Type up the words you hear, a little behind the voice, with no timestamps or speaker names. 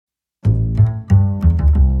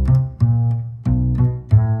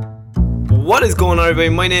What is going on,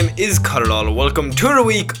 everybody? My name is Colorado. Welcome to the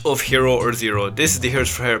week of Hero or Zero. This is the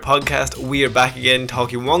Heroes for Hire podcast. We are back again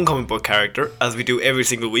talking one comic book character, as we do every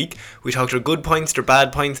single week. We talk their good points, their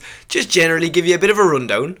bad points, just generally give you a bit of a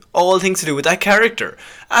rundown, all things to do with that character.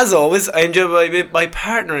 As always, I am joined by my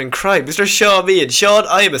partner in crime, Mr. Sean Meehan. Sean,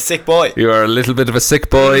 I am a sick boy. You are a little bit of a sick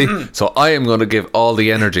boy, so I am going to give all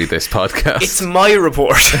the energy this podcast. It's my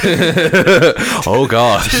report. Oh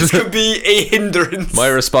God. This could be a hindrance. My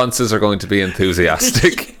responses are going to be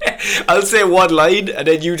enthusiastic. I'll say one line and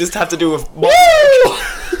then you just have to do a woo.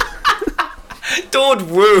 Don't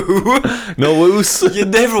woo. No woos. You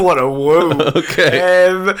never want to woo.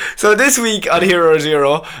 Okay. So this week on Hero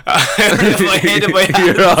Zero,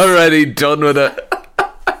 You're already done with it.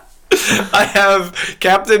 I have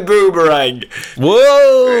Captain Boomerang.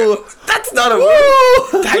 Whoa! That's not a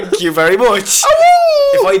woo. Thank you very much.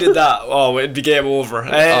 If I did that, it'd be game over.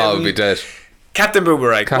 I'd be dead. Captain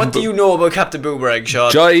Boomerang. What do you know about Captain Boomerang, Sean?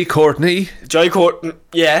 Jai Courtney.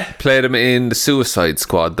 Yeah. Played him in The Suicide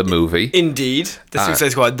Squad, the movie. Indeed. The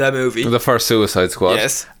Suicide Squad, the movie. The first Suicide Squad.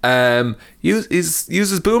 Yes.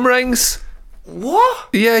 Uses boomerangs. What?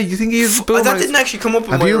 Yeah, you think he uses boomerangs? That didn't actually come up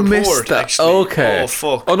in Have my you report, missed that? actually. Okay. Oh,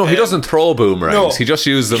 fuck. Oh, no, he doesn't throw boomerangs. No. He just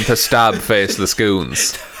uses them to stab faceless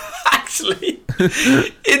goons. Actually,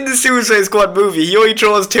 in the Suicide Squad movie, he only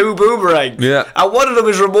throws 2 boomerangs. Yeah. And one of them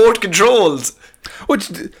is remote controlled. Which,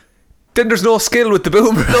 then there's no skill with the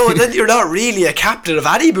boomerang. No, then you're not really a captain of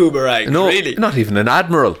any boomerang. No, really. not even an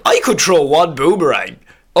admiral. I could throw one boomerang.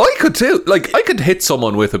 I could too. Like, I could hit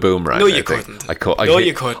someone with a boomerang. No, you couldn't. I could.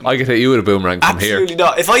 You couldn't. I could hit you with a boomerang from here. Absolutely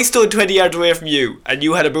not. If I stood 20 yards away from you and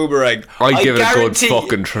you had a boomerang, I'd give it a good guarantee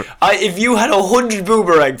fucking if you had 100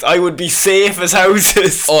 boomerangs, I would be safe as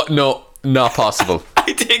houses. Oh, no. Not possible.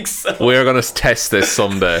 I think so. We're going to test this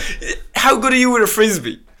someday. How good are you with a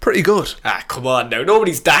frisbee? Pretty good. Come on now.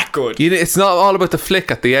 Nobody's that good. It's not all about the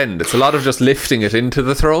flick at the end. It's a lot of just lifting it into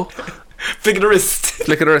the throw. Flick the wrist.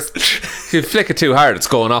 Flick of the wrist. If you flick it too hard, it's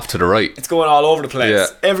going off to the right. It's going all over the place. Yeah.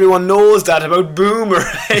 Everyone knows that about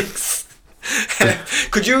boomerangs.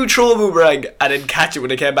 Could you throw a boomerang and then catch it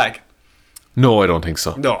when it came back? No, I don't think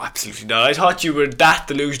so. No, absolutely not. I thought you were that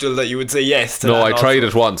delusional that you would say yes to that. No, I tried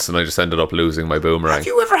it once and I just ended up losing my boomerang. Have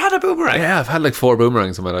you ever had a boomerang? Yeah, I've had like 4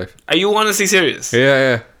 boomerangs in my life. Are you honestly serious?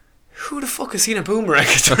 Yeah. Who the fuck has seen a boomerang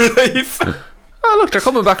in their life? Oh, look, they're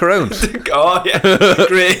coming back around. Oh, yeah.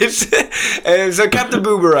 Great. So, Captain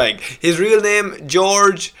Boomerang. His real name,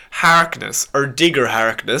 George Harkness, or Digger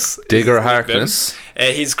Harkness. Digger Harkness.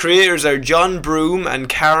 His creators are John Broome and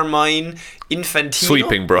Carmine Infantino.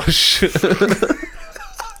 Sweeping brush.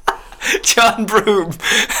 John Broome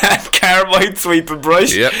and Carmine Sweeping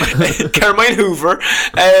Brush. Yep. Carmine Hoover.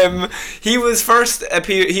 He first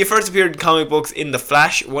appeared in comic books in The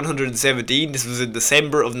Flash 117. This was in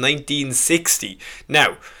December of 1960.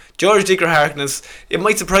 Now, George Digger Harkness, it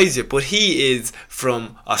might surprise you, but he is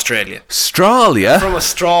from Australia. Australia? From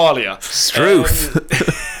Australia. Struth.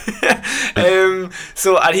 And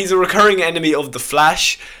he's a recurring enemy of The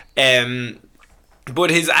Flash. But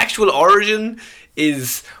his actual origin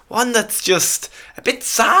is one that's just a bit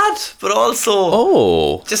sad, but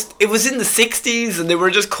also it was in the 60s and they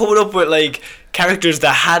were just coming up with like characters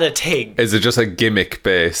that had a thing. Is it just a gimmick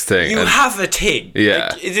based thing? You have a thing.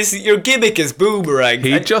 Yeah. Like, your gimmick is Boomerang.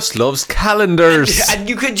 He just loves calendars. And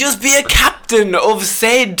you could just be a captain of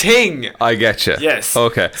said thing. I get you. Yes.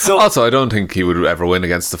 Okay. So, also, I don't think he would ever win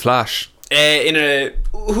against the Flash. Who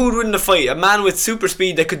would win in the fight? A man with super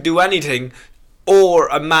speed that could do anything, or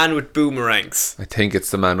a man with boomerangs? I think it's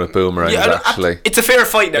the man with boomerangs, actually. It's a fair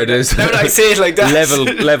fight now. It is. Now that I say it like that.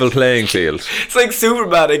 Level playing field. It's like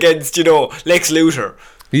Superman against, Lex Luthor.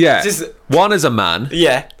 Yeah. One is a man.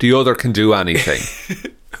 Yeah. The other can do anything.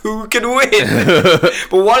 Who can win?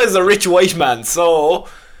 But one is a rich white man, so...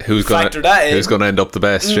 Who's going to end up the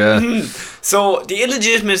best, yeah. So, the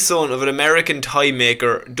illegitimate son of an American tie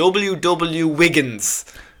maker, W.W. Wiggins.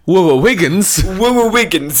 Whoa, Wiggins? Whoa,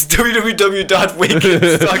 Wiggins.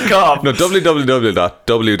 www.wiggins.com. No,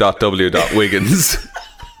 www.w.w.wiggins.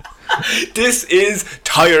 This is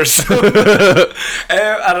tiresome.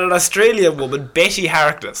 And an Australian woman, Betty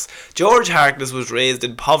Harkness. George Harkness was raised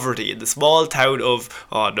in poverty in the small town of,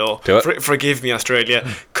 forgive me, Australia,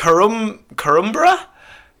 Currumbra?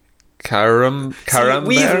 Caram.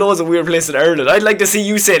 We have loads of weird places in Ireland. I'd like to see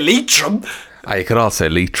you say Leitrim. You could all say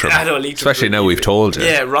Leitrim. I know, Leitrim. Especially now we've told you.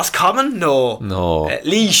 Yeah, Roscommon? No.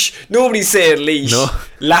 Leash. Nobody's saying Leash. No.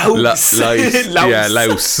 Louse. Louse. Yeah,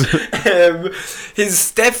 Louse. His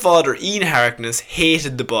stepfather, Ian Harkness,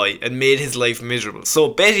 hated the boy and made his life miserable. So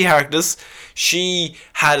Betty Harkness, she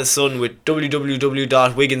had a son with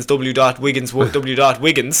www.wiggins.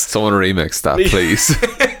 Someone remix that, please.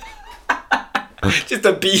 Just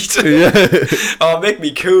a beat. Yeah. Oh, make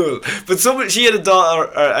me cool. But she had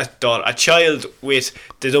a child with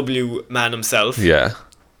the W man himself. Yeah.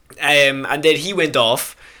 And then he went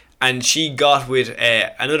off, and she got with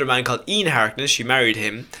another man called Ian Harkness. She married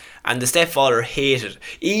him, and the stepfather hated.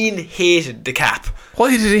 Ian hated the cap. Why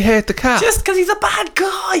did he hate the cap? Just because he's a bad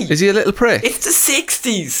guy. Is he a little prick? It's the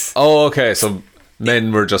 60s. Oh, okay. So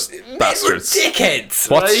men were just bastards. Men were dickheads.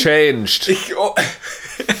 What's right? changed?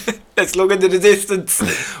 Let's look into the distance.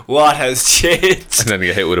 What has changed? And then you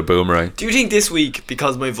get hit with a boomerang. Do you think this week,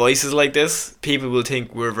 because my voice is like this, people will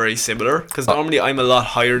think we're very similar? Because normally I'm a lot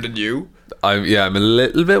higher than you. I'm a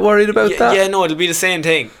little bit worried about that. Yeah, no, it'll be the same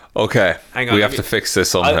thing. Okay. Hang on. We have to fix this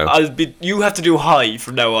somehow. You have to do high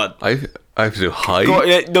from now on. I have to do high?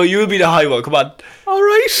 No, you'll be the high one. Come on.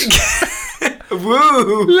 Alright.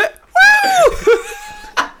 Woo!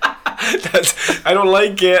 I don't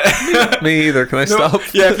like it. Me either. Can I stop?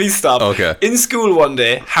 Yeah, please stop. Okay. In school one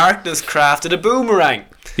day, Harkness crafted a boomerang.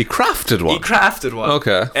 He crafted one?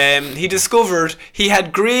 Okay. He discovered he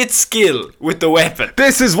had great skill with the weapon.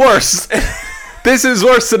 This is worse. This is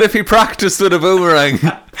worse than if he practiced with a boomerang.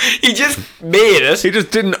 He just made it. He just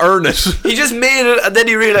didn't earn it. He just made it, and then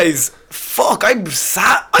he realised, fuck, I'm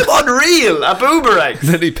unreal, a boomerang. And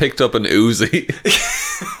then he picked up an Uzi.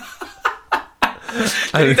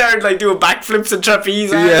 And he started doing backflips and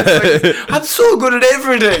trapeze. Yeah. I'm so good at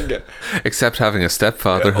everything. Except having a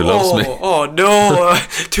stepfather who loves me. Oh no,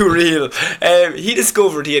 too real. He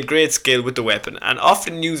discovered he had great skill with the weapon and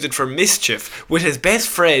often used it for mischief with his best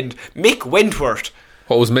friend Mick Wentworth.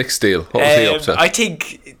 What was Mick's deal? What was he up to? I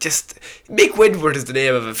think just Mick Wentworth is the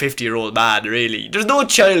name of a 50-year-old man, really. There's no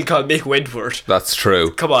child called Mick Wentworth. That's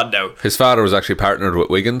true. Come on now. His father was actually partnered with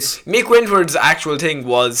Wiggins. Mick Wentworth's actual thing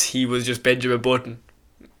was he was just Benjamin Button.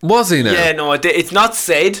 Was he now? Yeah, no, it's not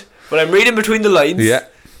said, but I'm reading between the lines. Yeah.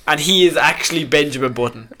 And he is actually Benjamin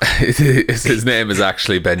Button. His name is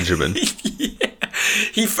actually Benjamin. Yeah.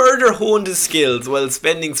 He further honed his skills while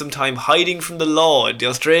spending some time hiding from the law in the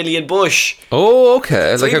Australian bush. Oh,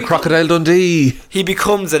 okay. So like a Crocodile Dundee. He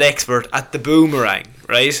becomes an expert at the boomerang,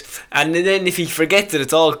 right? And then if he forgets it,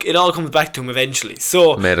 it all comes back to him eventually.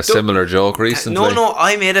 So made a similar joke recently. No,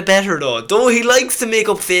 I made it better though. Though he likes to make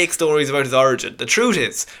up fake stories about his origin, the truth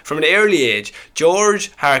is, from an early age,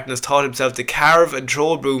 George Harkness taught himself to carve and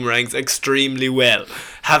throw boomerangs extremely well,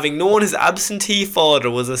 having known his absentee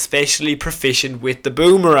father was especially proficient with the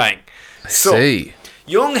boomerang. I see.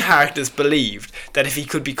 Young Harkness believed that if he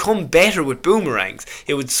could become better with boomerangs,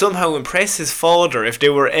 it would somehow impress his father if they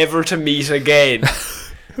were ever to meet again.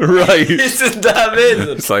 Right. Isn't that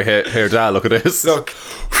amazing? It's like, here, Dad, look at this. Look.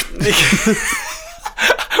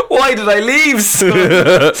 Why did I leave, son?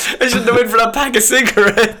 I shouldn't have went for that pack of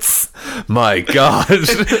cigarettes. My God.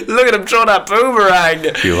 Look at him throw that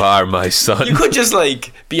boomerang. You are my son. You could just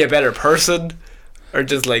be a better person. Or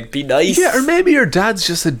just be nice. Yeah, or maybe your dad's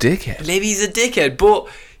just a dickhead. Maybe he's a dickhead, but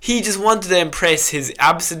he just wanted to impress his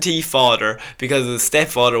absentee father because his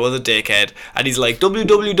stepfather was a dickhead. And he's like,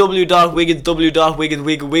 www.wiggins,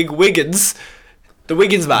 the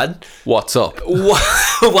Wiggins man. What's up?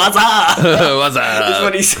 What's up? What's up? That's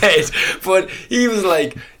what he said. But he was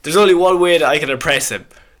like, there's only one way that I can impress him.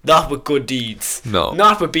 Not with good deeds. No.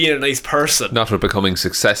 Not with being a nice person. Not with becoming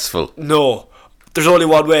successful. No. There's only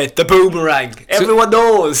one way. The boomerang. Everyone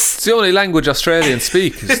knows. It's the only language Australians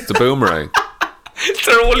speak is the boomerang. It's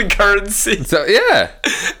their only currency. So, yeah.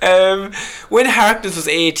 When Harkness was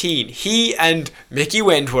 18, he and Mickey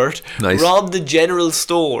Wentworth robbed the general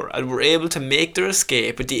store and were able to make their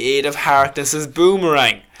escape with the aid of Harkness's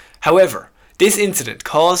boomerang. However, this incident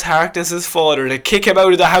caused Harkness's father to kick him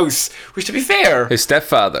out of the house, which, to be fair... His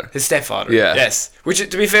stepfather. Yeah. Yes. Which,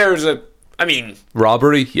 to be fair, is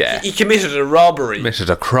robbery? Yeah. He committed a robbery. Committed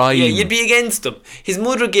a crime. Yeah, you'd be against him. His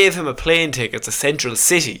mother gave him a plane ticket to Central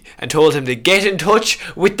City and told him to get in touch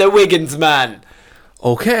with the Wiggins man.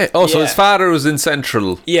 Okay. Oh, so his father was in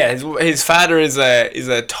Central. Yeah, his father is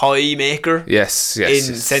a toy maker. Yes.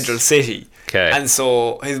 In Central City. Okay. And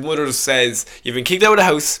so his mother says, you've been kicked out of the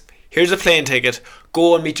house. Here's a plane ticket.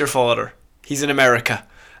 Go and meet your father. He's in America.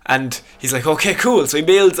 And he's like, okay, cool. So he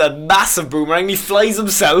builds a massive boomerang. He flies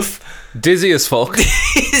himself. Dizzy as fuck.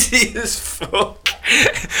 Dizzy as fuck.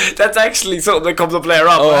 That's actually something that comes up later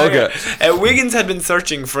on. Oh, okay. Wiggins had been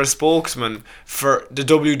searching for a spokesman for the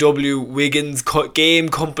WW Wiggins Game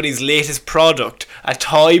Company's latest product, a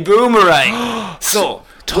toy boomerang. So,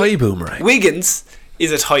 Toy boomerang. Wiggins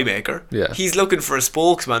is a toy maker. Yeah. He's looking for a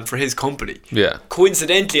spokesman for his company. Yeah.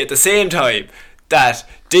 Coincidentally, at the same time that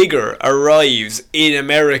Digger arrives in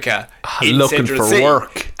America in looking Central for City.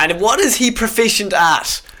 work. And what is he proficient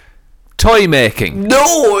at? Toy making.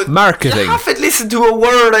 No! Marketing. You haven't listened to a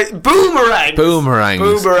word. Boomerangs. Boomerangs.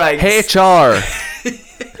 HR.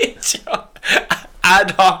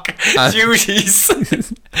 Ad hoc duties.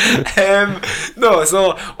 No,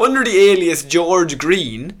 so under the alias George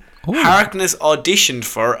Green, Harkness auditioned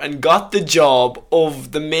for and got the job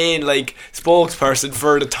of the main spokesperson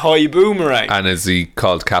for the toy boomerang. And is he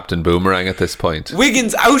called Captain Boomerang at this point?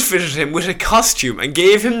 Wiggins outfitted him with a costume and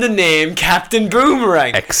gave him the name Captain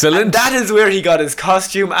Boomerang. Excellent. And that is where he got his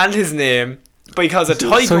costume and his name. Because a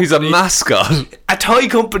toy So company, he's a mascot. A toy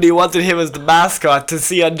company wanted him as the mascot to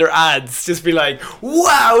see on their ads. Just be like,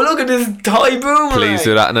 wow, look at this toy boomerang. Please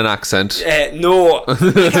do that in an accent. No. I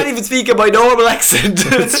can't even speak in my normal accent.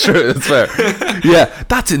 It's true, it's fair. Yeah,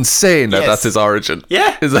 that's insane that Yes. that's his origin.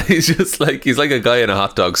 Yeah. He's like a guy in a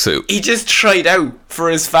hot dog suit. He just tried out for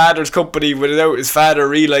his father's company without his father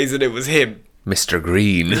realising it was him. Mr.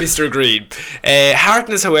 Green. Mr. Green.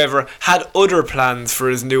 Harkness, however, had other plans for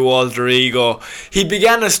his new alter ego. He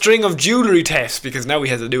began a string of jewellery tests because now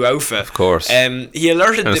he has a new outfit. Of course. He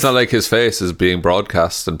alerted. And it's not like his face is being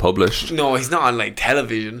broadcast and published. No, he's not on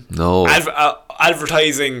television. No.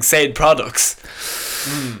 Advertising said products.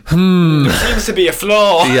 There seems to be a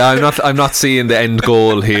flaw. Yeah, I'm not seeing the end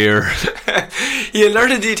goal here. He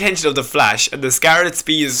alerted the attention of the Flash, and the Scarlet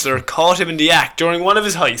Speedster caught him in the act during one of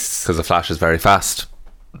his heists. Because the Flash is very fast.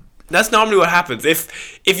 That's normally what happens.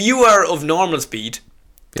 If you are of normal speed,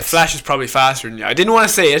 the Flash is probably faster than you. I didn't want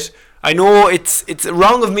to say it. I know it's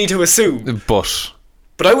wrong of me to assume.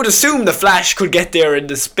 But I would assume the Flash could get there in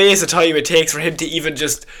the space of time it takes for him to even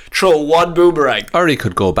just throw one boomerang. Or he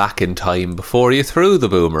could go back in time before you threw the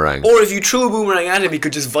boomerang. Or if you threw a boomerang at him, he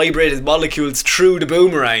could just vibrate his molecules through the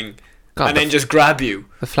boomerang. And then just grab you.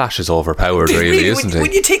 The Flash is overpowered, really, isn't he?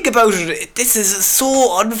 When you think about it, this is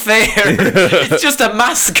so unfair. It's just a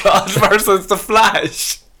mascot versus the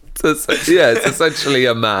Flash. It's essentially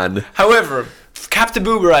a man. However, Captain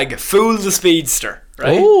Boomerang fooled the speedster,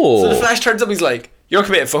 right? Oh. So the Flash turns up and he's like, you're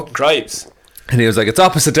committing fucking crimes. And he was like, it's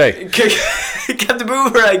opposite day. Captain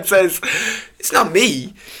Boomerang says, it's not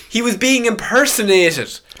me. He was being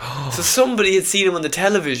impersonated. So somebody had seen him on the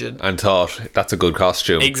television and thought, that's a good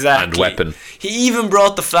costume. Exactly. And weapon. He even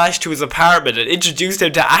brought the Flash to his apartment and introduced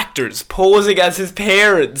him to actors posing as his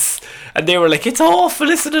parents. And they were like, it's awful,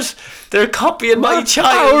 isn't it? They're copying my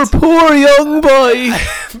child. Our poor young boy.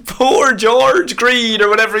 Poor George Green, or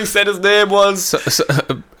whatever he said his name was.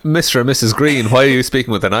 Mr. and Mrs. Green, why are you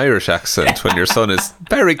speaking with an Irish accent when your son is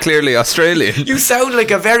very clearly Australian? You sound like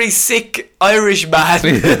a very sick Irish man.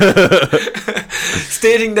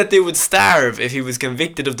 Stating that they would starve if he was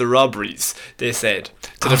convicted of the robberies, they said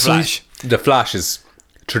to the Flash. The Flash is...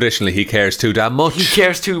 Traditionally, he cares too damn much. He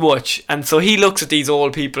cares too much. And so he looks at these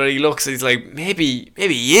old people and he's like, maybe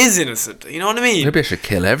he is innocent. You know what I mean? Maybe I should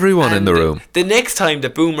kill everyone in the room. The next time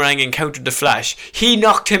that Boomerang encountered the Flash, he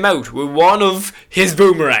knocked him out with one of his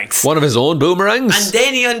boomerangs. One of his own boomerangs? And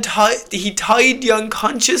then he tied the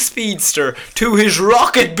unconscious speedster to his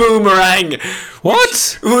rocket boomerang.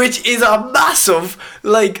 What? Which is a massive,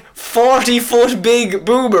 40-foot big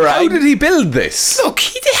boomerang. How did he build this? Look,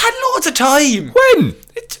 they had loads of time. When?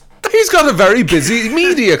 He's got a very busy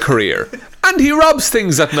media career. And he robs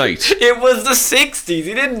things at night. It was the 60s. He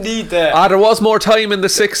didn't need that. There was more time in the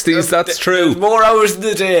 60s, that's true. More hours in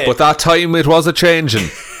the day. But that time it was a changing.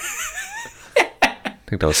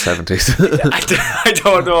 I think that was 70s. I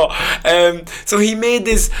don't know. So he made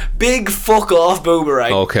this big fuck off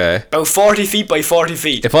boomerang. Okay. About 40 feet by 40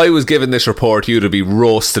 feet. If I was given this report, you'd be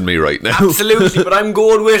roasting me right now. Absolutely, but I'm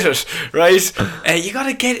going with it, right? You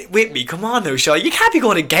gotta get it with me. Come on now, Sean. You can't be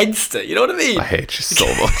going against it. You know what I mean? I hate you so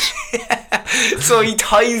much. So he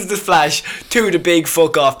ties the Flash to the big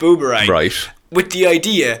fuck off boomerang. Right. With the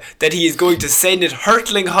idea that he is going to send it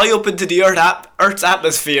hurtling high up into the Earth's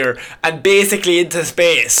atmosphere and basically into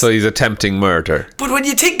space. So he's attempting murder. But when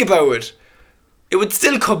you think about it, it would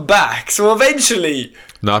still come back. So eventually...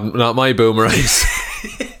 Not my boomerangs.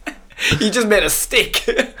 He just made a stick,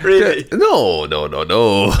 really. No.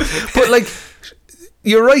 But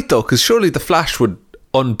you're right though, because surely the Flash would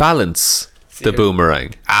unbalance the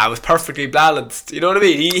Boomerang. It was perfectly balanced. You know what I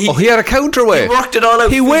mean? He had a counterweight. He worked it all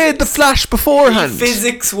out. He weighed the Flash beforehand.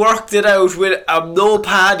 Physics worked it out with a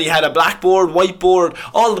notepad. He had a blackboard, whiteboard,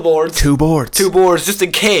 all the boards. Two boards, just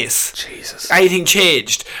in case. Jesus. Anything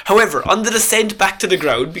changed. However, on the descent back to the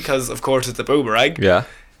ground, because of course it's a Boomerang. Yeah.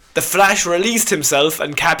 The Flash released himself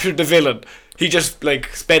and captured the villain. He just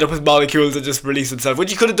sped up his molecules and just released himself,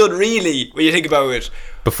 which he could have done really when you think about it.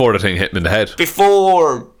 Before the thing hit him in the head.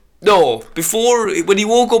 Before when he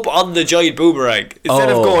woke up on the giant Boomerang, instead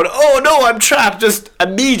of going, "Oh no, I'm trapped," just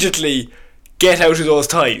immediately get out of those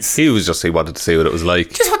ties. He wanted to see what it was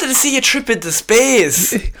like. Just wanted to see a trip into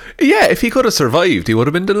space. Yeah, if he could have survived, he would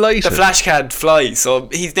have been delighted. The Flash can't fly, so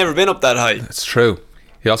he's never been up that high. That's true.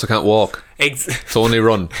 He also can't walk. So only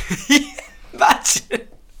run. Imagine.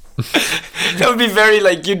 That would be very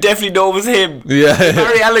you definitely know it was him. Yeah.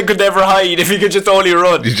 Barry Allen could never hide if he could just only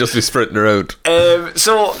run. He'd just be sprinting around.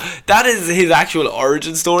 So that is his actual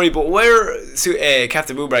origin story, but where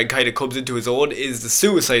Captain Boomerang kind of comes into his own is the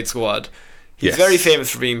Suicide Squad. He's very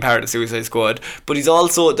famous for being part of the Suicide Squad, but he's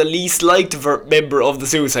also the least liked member of the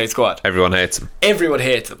Suicide Squad. Everyone hates him.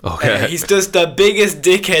 Okay. He's just the biggest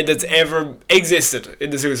dickhead that's ever existed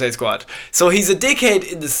in the Suicide Squad. So he's a dickhead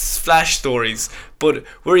in the Flash stories, but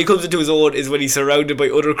where he comes into his own is when he's surrounded by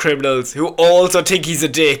other criminals who also think he's a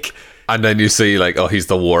dick. And then you see he's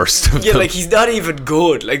the worst. Yeah, he's not even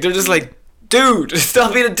good. They're just dude,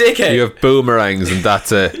 stop being a dickhead. You have boomerangs and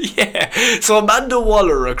that's it. Yeah. So Amanda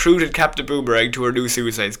Waller recruited Captain Boomerang to her new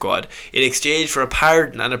Suicide Squad in exchange for a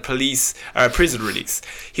pardon and a prison release.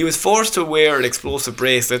 He was forced to wear an explosive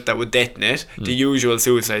bracelet that would detonate, the usual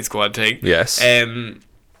Suicide Squad thing. Yes.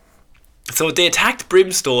 So they attacked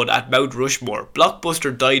Brimstone at Mount Rushmore.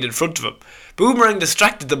 Blockbuster died in front of him. Boomerang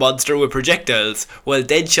distracted the monster with projectiles while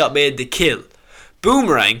Deadshot made the kill.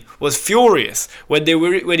 Boomerang was furious when he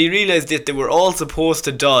realised that they were all supposed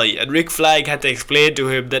to die, and Rick Flag had to explain to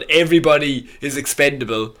him that everybody is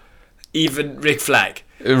expendable, even Rick Flag.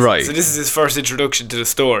 Right. So this is his first introduction to the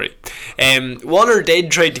story. Waller then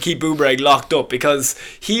tried to keep Boomerang locked up because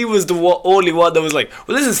he was the only one that was well,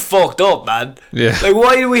 this is fucked up, man. Yeah.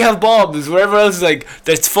 Why do we have bombs where everyone else is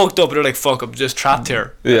that's fucked up, and they're fuck, I'm just trapped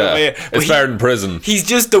here. Yeah. It's better than prison. He's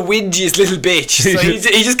just the whingiest little bitch. So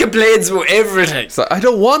he just complains about everything. I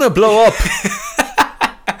don't want to blow up.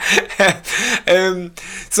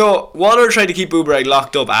 So Waller tried to keep Boomerang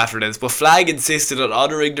locked up after this, but Flag insisted on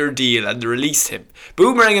honouring their deal and they released him.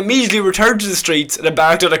 Boomerang immediately returned to the streets and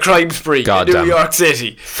embarked on a crime spree in New York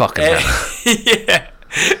City. Fucking hell.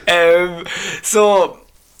 Yeah. So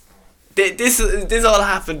this all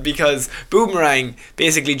happened because Boomerang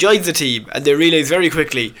basically joins the team and they realise very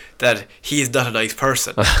quickly that he is not a nice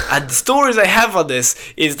person. And the stories I have on this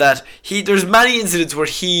is that there's many incidents where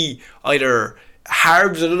he either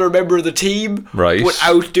harms another member of the team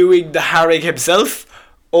without doing the harming himself,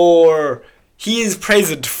 or he is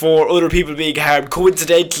present for other people being harmed,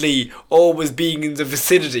 coincidentally always being in the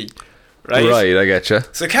vicinity. Right, I get you.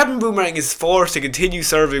 So Captain Boomerang is forced to continue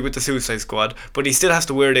serving with the Suicide Squad, but he still has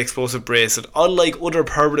to wear the explosive bracelet, unlike other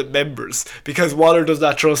permanent members, because Waller does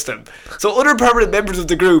not trust him. So other permanent members of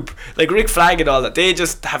the group, like Rick Flag and all that, they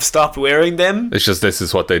just have stopped wearing them. It's just this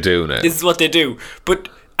is what they do now. This is what they do. But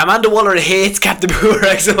Amanda Waller hates Captain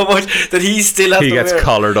Boomerang so much that he still has to wear it. He gets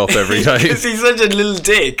collared up every time. Because he's such a little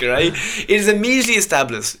dick, right? It is immediately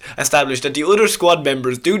established that the other squad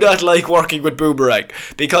members do not like working with Boomerang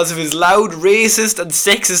because of his loud, racist and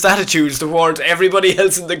sexist attitudes towards everybody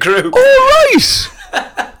else in the group. Oh, right!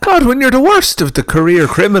 God, when you're the worst of the career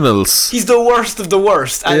criminals. He's the worst of the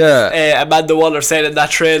worst. And Amanda Waller said in that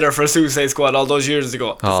trailer for Suicide Squad all those years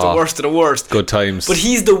ago. It's the worst of the worst. Good times. But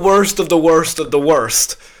he's the worst of the worst of the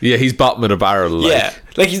worst. Yeah, he's bottom of the barrel. Yeah,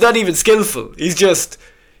 he's not even skillful. He's just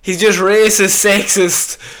racist,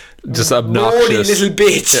 sexist, just obnoxious little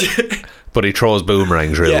bitch. Yeah. But he throws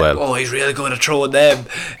boomerangs real well. Oh, he's really good at throwing them.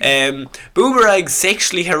 Boomerang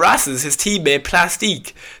sexually harasses his teammate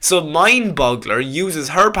Plastique, so Mindboggler uses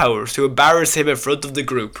her powers to embarrass him in front of the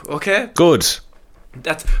group. Okay? Good.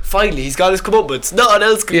 That's finally he's got his comeuppance. Nothing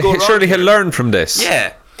else can go wrong. Surely he'll learn from this.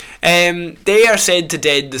 Yeah. They are said to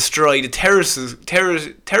then destroy the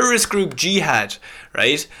terrorist group Jihad,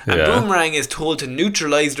 right? And Boomerang is told to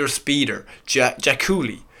neutralise their speeder,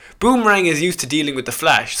 Jakuli. Boomerang is used to dealing with the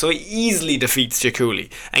Flash, so he easily defeats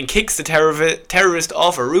Jakuli and kicks the terrorist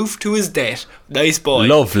off a roof to his death. Nice boy.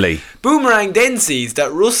 Lovely. Boomerang then sees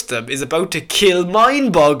that Rustam is about to kill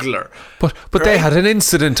Mindboggler. But they had an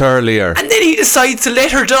incident earlier. And then he decides to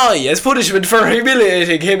let her die as punishment for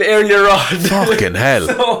humiliating him earlier on. Fucking hell.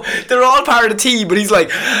 So they're all part of the team, but he's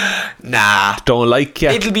like, nah. Don't like you.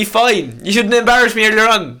 It'll be fine. You shouldn't embarrass me earlier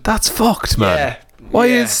on. That's fucked, man. Yeah. Why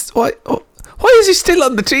is he still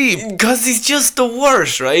on the team? Because he's just the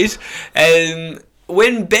worst, right?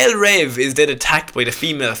 When Belle Rev is then attacked by the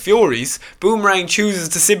female Furies, Boomerang chooses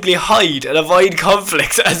to simply hide and avoid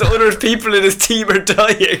conflict as other people in his team are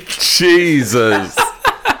dying. Jesus.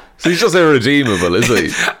 So he's just irredeemable, is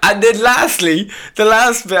he? And then lastly, the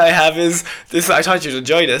last bit I have is this. I thought you'd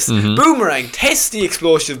enjoy this. Boomerang tests the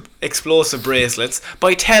explosive bracelets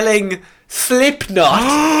by telling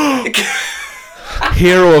Slipknot.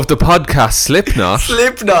 Hero of the podcast, Slipknot.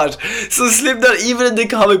 So Slipknot, even in the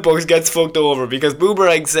comic books, gets fucked over because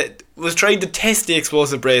Boomerang was trying to test the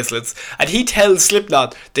explosive bracelets, and he tells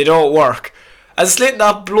Slipknot they don't work. And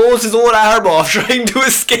Slipknot blows his own arm off trying to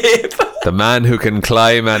escape. The man who can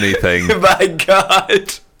climb anything. My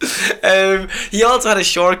God. He also had a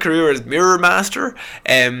short career as Mirror Master.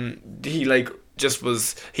 He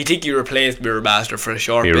think he replaced Mirror Master for a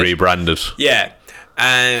short bit. He rebranded. Yeah.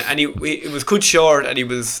 And it was cut short, and he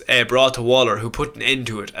was brought to Waller, who put an end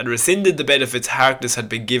to it and rescinded the benefits Harkness had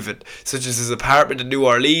been given, such as his apartment in New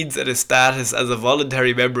Orleans and his status as a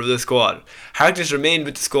voluntary member of the squad. Harkness remained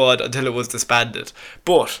with the squad until it was disbanded.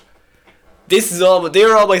 But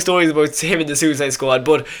they're all my stories about him in the Suicide Squad,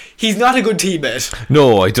 but he's not a good teammate.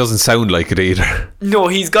 No, it doesn't sound like it either. No,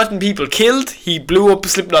 he's gotten people killed, he blew up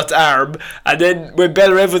Slipknot's arm, and then when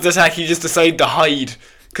Belle Rev was attacked, he just decided to hide.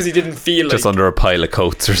 Because he didn't feel like... Just under a pile of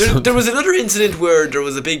coats or something. There was another incident where there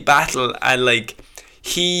was a big battle and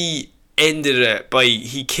he ended it by...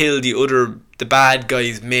 He killed the bad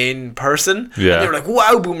guy's main person. Yeah. And they were like,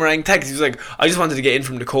 wow, Boomerang, thanks. He was like, I just wanted to get in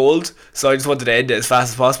from the cold, so I just wanted to end it as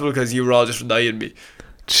fast as possible because you were all just denying me.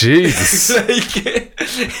 Jesus.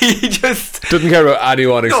 He just... Didn't care about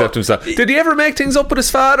anyone except himself. Did he ever make things up with his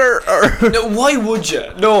father? Or? No, why would you?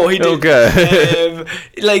 No, he didn't. Okay.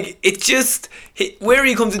 It's just... Where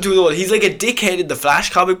he comes into it all, he's like a dickhead in the Flash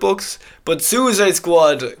comic books, but Suicide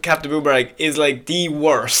Squad, Captain Boomerang, is the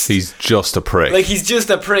worst. He's just a prick. He's just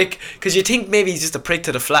a prick, because you think maybe he's just a prick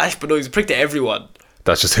to the Flash, but no, he's a prick to everyone.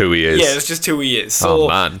 That's just who he is. Yeah, it's just who he is. So,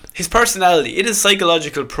 man. His personality, in his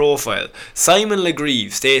psychological profile, Simon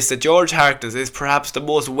Legrieve states that George Harkness is perhaps the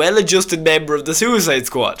most well-adjusted member of the Suicide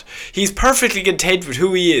Squad. He's perfectly content with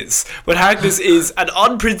who he is, but Harkness is an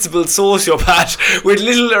unprincipled sociopath with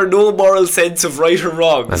little or no moral sense of right or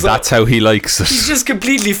wrong. And that's how he likes it. He's just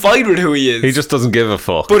completely fine with who he is. He just doesn't give a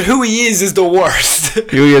fuck. But who he is the worst.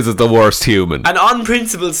 Who he is the worst human. An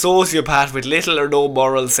unprincipled sociopath with little or no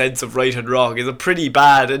moral sense of right and wrong is a pretty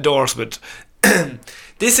bad endorsement.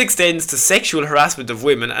 This extends to sexual harassment of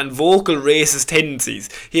women and vocal racist tendencies.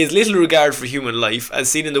 He has little regard for human life, as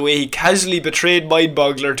seen in the way he casually betrayed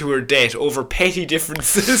Mindboggler to her death over petty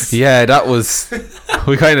differences. Yeah, that was...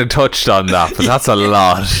 We kind of touched on that, but that's a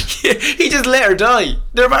lot. He just let her die.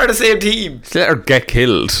 They're part of the same team. Just let her get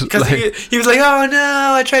killed. Because he was like, oh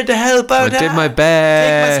no, I tried to help out. I did my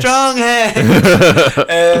best. Take my strong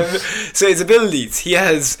hand. So his abilities. He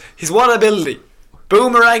has his one ability.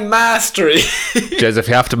 Boomerang mastery. Jez, if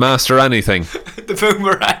you have to master anything. The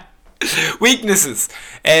boomerang. Weaknesses.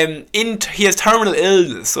 He has terminal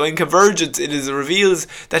illness, so in Convergence it reveals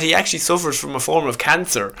that he actually suffers from a form of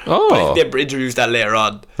cancer. Oh. But they introduced that later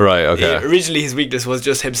on. Right, okay. Originally his weakness was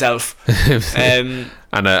just himself.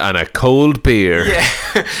 And a cold beer. Yeah.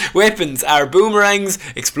 Weapons are boomerangs,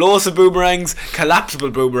 explosive boomerangs, collapsible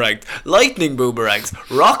boomerangs, lightning boomerangs,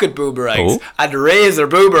 rocket boomerangs, and razor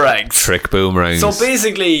boomerangs. Trick boomerangs. So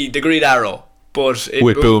basically the Green Arrow, but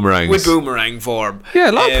with boomerangs. With boomerang form.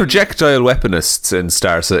 Yeah, a lot of projectile weaponists in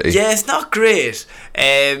Star City. Yeah, it's not great.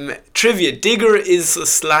 Trivia: Digger is a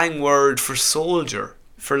slang word for soldier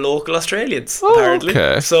for local Australians, apparently.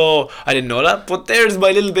 Okay. So I didn't know that, but there's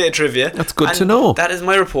my little bit of trivia. That's good to know. That is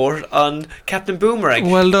my report on Captain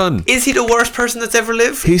Boomerang. Well done. Is he the worst person that's ever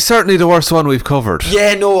lived? He's certainly the worst one we've covered.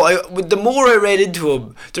 Yeah, no, the more I read into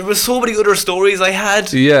him, there were so many other stories I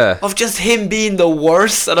had of just him being the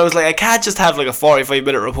worst, and I was like, I can't just have a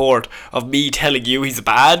 45-minute report of me telling you he's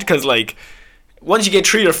bad, because once you get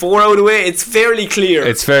 3 or 4 out of the way, it's fairly clear.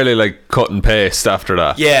 It's fairly cut and paste after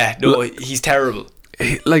that. Yeah, no, he's terrible.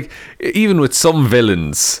 Even with some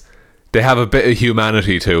villains, they have a bit of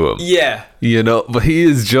humanity to him. Yeah. But he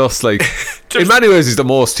is just in many ways he's the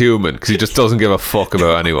most human, because he just doesn't give a fuck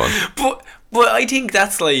about anyone. But I think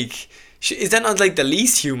that's like, is that not like the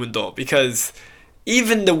least human though? Because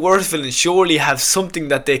even the worst villains surely have something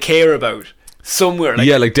that they care about somewhere. Like,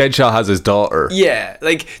 yeah, like Deadshot has his daughter. yeah,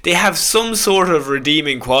 like they have some sort of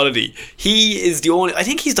redeeming quality. He is the only, I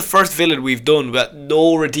think he's the first villain we've done with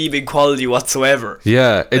no redeeming quality whatsoever.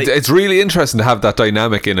 Yeah, Like- it's really interesting to have that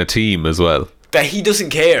dynamic in a team as well. That he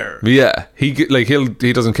doesn't care. Yeah, he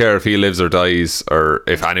doesn't care if he lives or dies or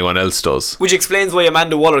if anyone else does. Which explains why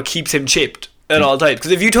Amanda Waller keeps him chipped at all times.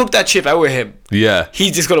 Because if you took that chip out of him, Yeah,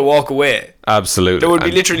 he's just going to walk away. absolutely. There would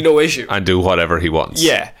be literally no issue. and do whatever he wants.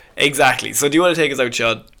 Yeah, exactly. So do you want to take us out,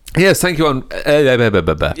 Sean? Yes, thank you on Yeah, no,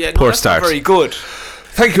 poor that's start. not very good.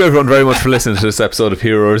 Thank you everyone very much for listening to this episode of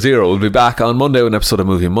Hero or Zero. We'll be back on Monday with an episode of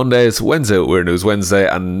Movie Mondays, Wednesday with Weird News Wednesday,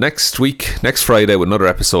 and next Friday with another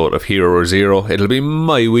episode of Hero or Zero. It'll be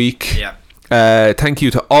my week. Yeah. Thank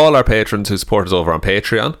you to all our patrons who support us over on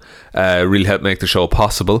Patreon. Really help make the show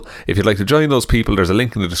possible. If you'd like to join those people, there's a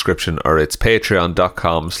link in the description, or it's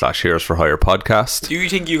patreon.com/Heroes for Hire podcast. Do you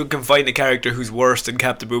think you can find a character who's worse than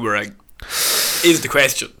Captain Boomerang? Is the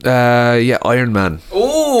question. Yeah, Iron Man.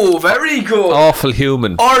 Oh, very good. Awful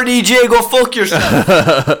human. RDJ, go fuck yourself.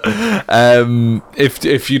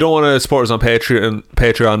 If you don't want to support us on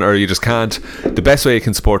Patreon, or you just can't, the best way you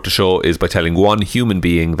can support the show is by telling one human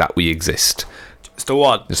being that we exist. It's the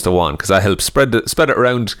one. Just the one, because that helps spread it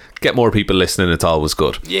around, get more people listening. It's always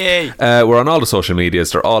good. Yay. We're on all the social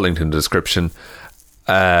medias. They're all linked in the description.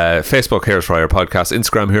 Facebook, Heroes for Hire Podcast.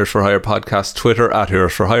 Instagram, Heroes for Hire Podcast. Twitter,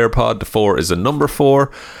 @Heroes for Hire Pod. The 4 is the number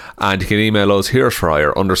 4. And you can email us,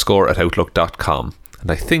 heroesforhire_@outlook.com.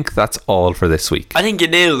 And I think that's all for this week. I think you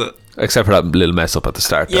nailed it. Except for that little mess up at the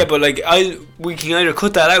start. Yeah, there. but like we can either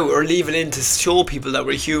cut that out or leave it in to show people that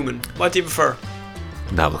we're human. What do you prefer?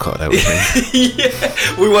 Now we'll cut it out, I think. Yeah,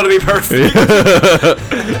 we want to be perfect.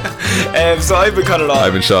 So I've been Conor Law.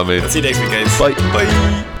 I've been Sean Mead. See you next week, guys. Bye. Bye.